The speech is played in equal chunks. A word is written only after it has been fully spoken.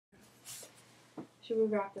should we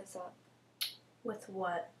wrap this up? With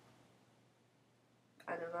what?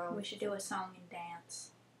 I don't know. We should do a song and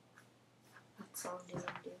dance. What song do you want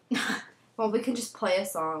to do? Well, we can just play a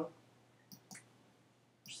song.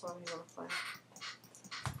 Which song do you want to play?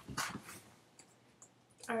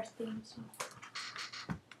 Our theme song.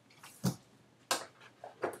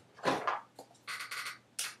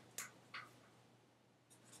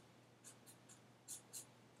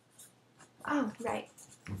 Oh, right.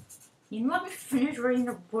 You didn't let me finish reading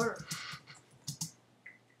the word.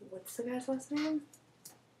 What's the guy's last name?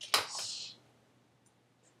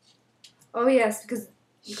 Oh, yes, because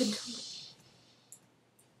you can tell me.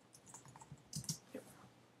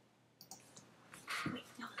 Wait,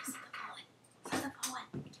 no, this is the poem. This is the poem.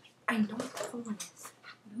 I know what the one is.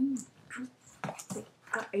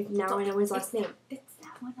 Wait, now I know his last name. It's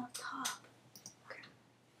that one up top.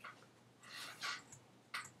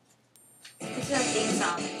 This is our theme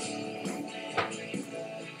song.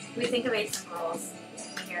 We think of Ace and Girls.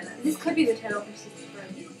 We hear this. This could be the title for season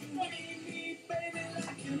 3. You're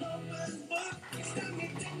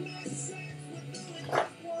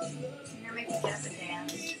gonna make me get up and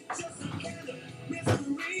dance.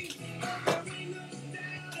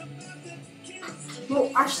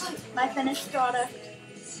 Well, actually, My finished product.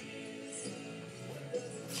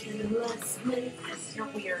 You're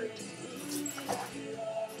weird.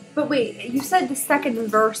 but wait, you said the second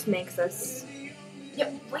verse makes us.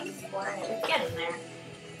 Yep, wait for it. It's getting there.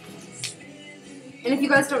 And if you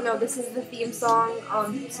guys don't know, this is the theme song,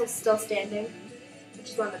 so Still Standing,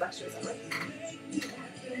 which is one of the best shows ever.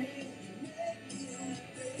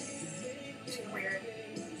 It's weird.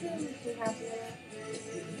 We have here.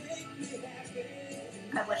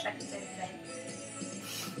 I wish I could say the same.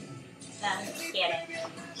 No, I'm just kidding.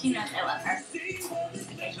 She knows I love her.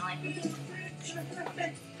 Occasionally.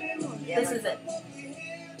 This is it.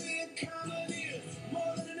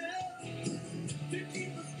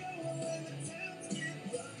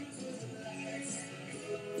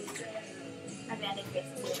 My banding face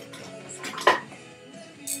is weird.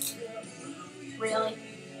 Really?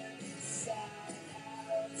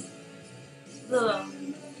 Ugh.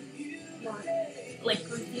 Like,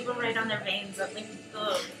 with people right on their veins, I'm like,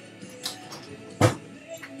 ugh.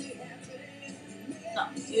 No,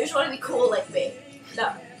 you just want to be cool like me.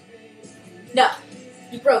 No. No.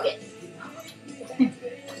 You broke it.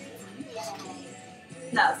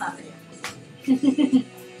 No, it's not for you.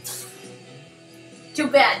 Too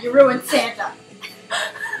bad, you ruined Santa.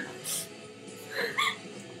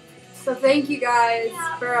 So thank you guys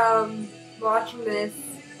for watching this.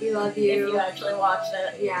 We love you. If you actually watched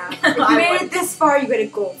it. Yeah. If you made it this far, you get a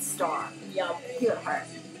gold star. Yup. You got a heart.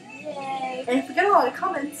 Yay. And if we get a lot of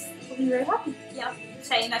comments, we'll be very happy. Yep.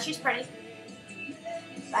 Saying that she's pretty.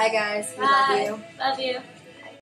 Bye guys. We Bye. love you. Love you.